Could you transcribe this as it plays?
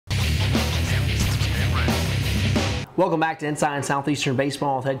Welcome back to Inside Southeastern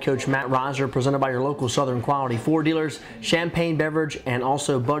Baseball with head coach Matt Reiser, presented by your local Southern Quality Ford dealers, Champagne Beverage, and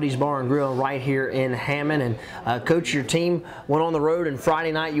also Buddy's Bar and Grill right here in Hammond. And coach, your team went on the road, and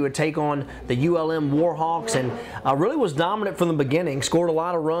Friday night you would take on the ULM Warhawks, and really was dominant from the beginning. Scored a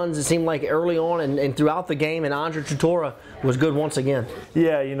lot of runs, it seemed like, early on and throughout the game, and Andre Tutora was good once again.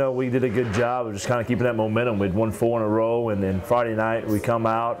 Yeah, you know, we did a good job of just kind of keeping that momentum. We'd won 4 in a row, and then Friday night we come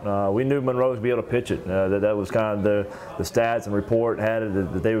out. We knew Monroe would be able to pitch it. That was kind of the stats and report had it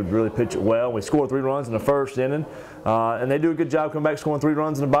that they would really pitch it well. We scored 3 runs in the first inning, and they do a good job coming back scoring 3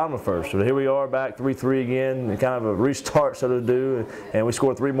 runs in the bottom of the first. So here we are back 3-3 again, and kind of a restart, so to do, and we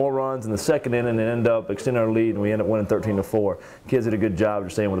scored 3 more runs in the second inning and end up extending our lead, and we end up winning 13-4. Kids did a good job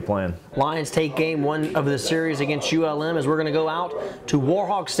of staying with the plan. Lions take game 1 of the series against ULM as we're going to go out to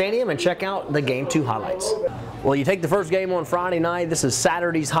Warhawk Stadium and check out the Game 2 highlights. Well, you take the first game on Friday night. This is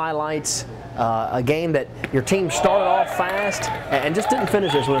Saturday's highlights. A game that your team started off fast and just didn't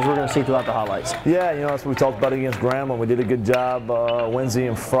finish this one, as we're going to see throughout the highlights. Yeah, you know, that's what we talked about against Grambling. We did a good job Wednesday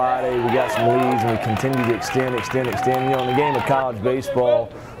and Friday. We got some leads, and we continued to extend. You know, in the game of college baseball,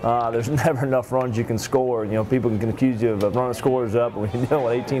 there's never enough runs you can score. You know, people can accuse you of running scores up, but when you're dealing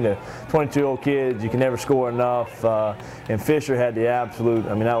with 18 to 22-year-old kids, you can never score enough. And Fisher had the absolute,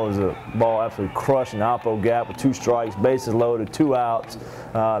 I mean, that was a ball absolutely crushing the oppo gap with 2 strikes, bases loaded, 2 outs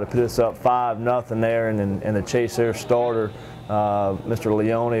to put us up 5-0 there, and the chase there starter, Mr.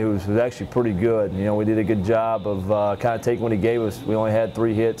 Leone, who was actually pretty good. You know, we did a good job of kind of taking what he gave us. We only had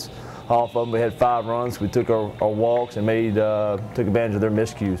 3 hits off of them. We had 5 runs. We took our walks and took advantage of their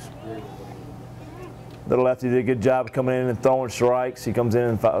miscues. Little lefty did a good job of coming in and throwing strikes. He comes in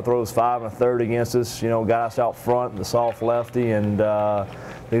and throws 5 1/3 against us. You know, got us out front, the soft lefty, and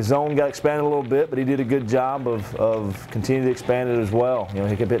the zone got expanded a little bit, but he did a good job of continuing to expand it as well. You know,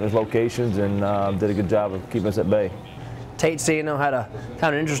 he kept hitting his locations and did a good job of keeping us at bay. Tate Ciano had a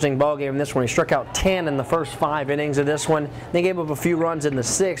kind of interesting ball game in this one. He struck out 10 in the first 5 innings of this one. They gave up a few runs in the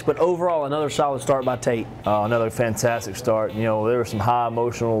 6th, but overall another solid start by Tate. Another fantastic start. You know, there were some high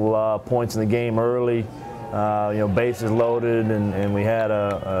emotional points in the game early. You know, bases loaded, and we had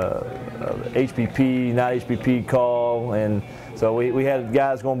a HPP, not HPP call, and so we had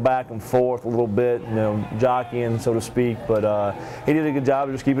guys going back and forth a little bit, you know, jockeying, so to speak. But he did a good job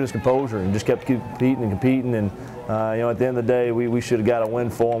of just keeping his composure and just kept competing. And you know, at the end of the day, we should have got a win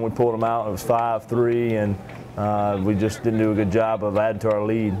for him. We pulled him out. It was 5-3, and we just didn't do a good job of adding to our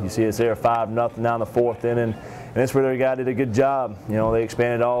lead. You see us there 5-0 now in the 4th inning. And that's where their guy did a good job. You know, they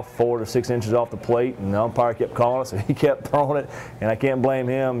expanded off 4 to 6 inches off the plate, and the umpire kept calling it, so he kept throwing it. And I can't blame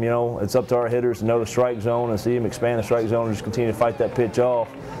him. You know, it's up to our hitters to know the strike zone and see him expand the strike zone and just continue to fight that pitch off.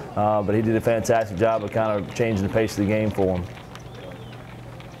 But he did a fantastic job of kind of changing the pace of the game for him.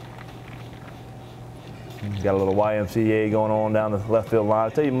 Got a little YMCA going on down the left field line.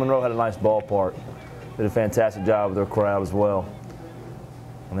 I tell you, Monroe had a nice ballpark. Did a fantastic job with their crowd as well.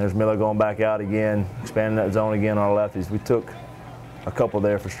 And there's Miller going back out again, expanding that zone again on our lefties. We took a couple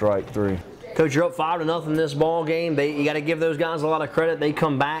there for strike 3. Coach, you're up 5-0 in this ball game. You got to give those guys a lot of credit. They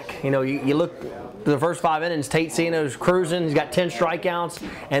come back. You know, you look at the first 5 innings, Tate Ciano's cruising. He's got 10 strikeouts,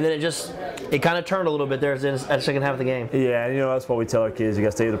 and then it kind of turned a little bit there at the second half of the game. Yeah, you know, that's what we tell our kids. You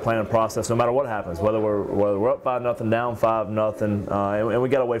got to stay with the planning process no matter what happens, whether we're up 5-0, down 5-0, and we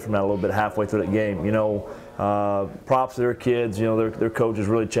got away from that a little bit halfway through that game. You know, props to their kids. You know, their coaches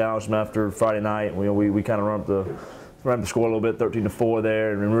really challenged them after Friday night. We kind of run up the score a little bit, 13-4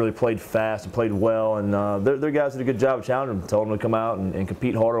 there, and really played fast and played well. And their guys did a good job of challenging them, told them to come out and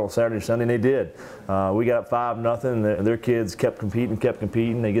compete harder on Saturday and Sunday, and they did. We got up 5-0. Their kids kept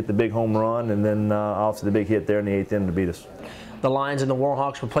competing. They get the big home run, and then obviously the big hit there in the 8th inning to beat us. The Lions and the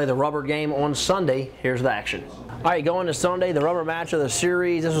Warhawks will play the rubber game on Sunday. Here's the action. All right, going to Sunday, the rubber match of the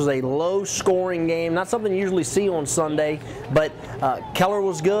series. This was a low-scoring game, not something you usually see on Sunday, but Keller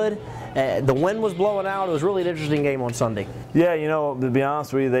was good. The wind was blowing out. It was really an interesting game on Sunday. Yeah, you know, to be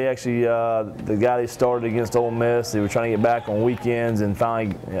honest with you, they actually, the guy they started against Ole Miss, they were trying to get back on weekends, and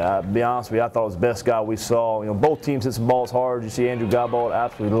finally, to be honest with you, I thought it was the best guy we saw. You know, both teams hit some balls hard. You see Andrew Godbolt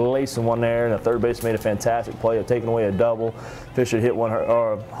absolutely lacing one there, and the third baseman made a fantastic play of taking away a double. Fisher hit one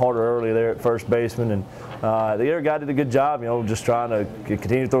harder early there at first baseman, and the other guy did a good job, you know, just trying to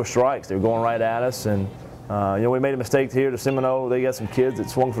continue to throw strikes. They were going right at us, and you know, we made a mistake here to Seminole. They got some kids that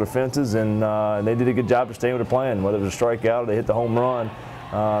swung for the fences, and they did a good job of staying with the plan. Whether it was a strikeout or they hit the home run,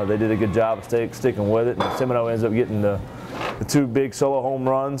 they did a good job of sticking with it. And Seminole ends up getting the 2 big solo home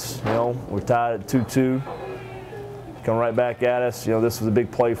runs. You know, we're tied at 2-2. Come right back at us. You know, this was a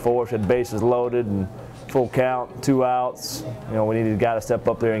big play for us. Had bases loaded and full count, 2 outs. You know, we needed a guy to step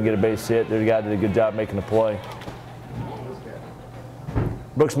up there and get a base hit. The guy did a good job making the play.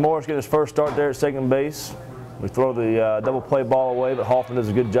 Brooks Morris getting his first start there at second base. We throw the double play ball away, but Hoffman does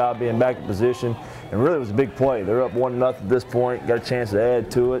a good job being back in position. And really, it was a big play. They're up 1-0 at this point. Got a chance to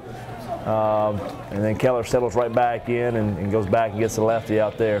add to it. And then Keller settles right back in and goes back and gets the lefty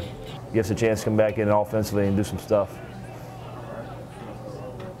out there. Gives a chance to come back in offensively and do some stuff.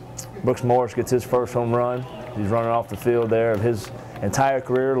 Brooks Morris gets his first home run. He's running off the field there of his entire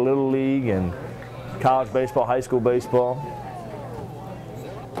career, Little League and college baseball, high school baseball.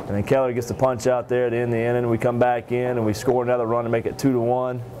 And then Keller gets the punch out there at the end of the inning. We come back in and we score another run to make it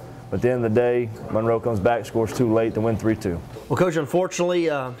 2-1. But at the end of the day, Monroe comes back, scores too late to win 3-2. Well, Coach, unfortunately,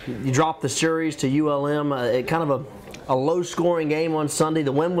 you dropped the series to ULM. Kind of a low-scoring game on Sunday.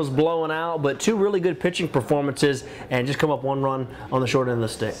 The wind was blowing out, but two really good pitching performances and just come up one run on the short end of the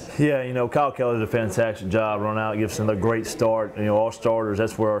stick. Yeah, you know, Kyle Keller did a fantastic job, run out, gives them a great start. You know, all starters,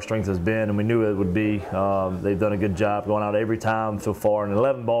 that's where our strength has been, and we knew it would be. They've done a good job going out every time so far. In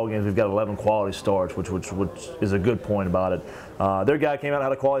 11 ball games, we've got 11 quality starts, which is a good point about it. Their guy came out and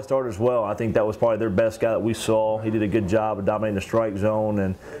had a quality start as well. I think that was probably their best guy that we saw. He did a good job of dominating the strike zone,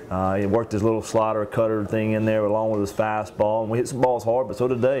 and he worked his little slider cutter thing in there along with his fastball. And we hit some balls hard, but so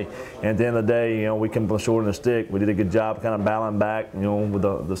did they. And at the end of the day, you know, we come from short in the stick. We did a good job kind of battling back, you know, with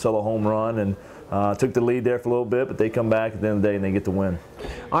the solo home run, and took the lead there for a little bit, but they come back at the end of the day and they get the win.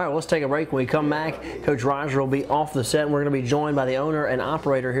 All right, well, let's take a break. When we come back, Coach Reiser will be off the set, and we're going to be joined by the owner and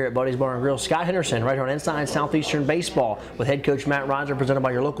operator here at Buddy's Bar and Grill, Scott Henderson, right here on Inside Southeastern Baseball with head coach Matt Reiser, presented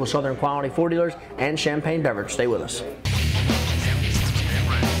by your local Southern Quality Ford dealers and Champagne Beverage. Stay with us.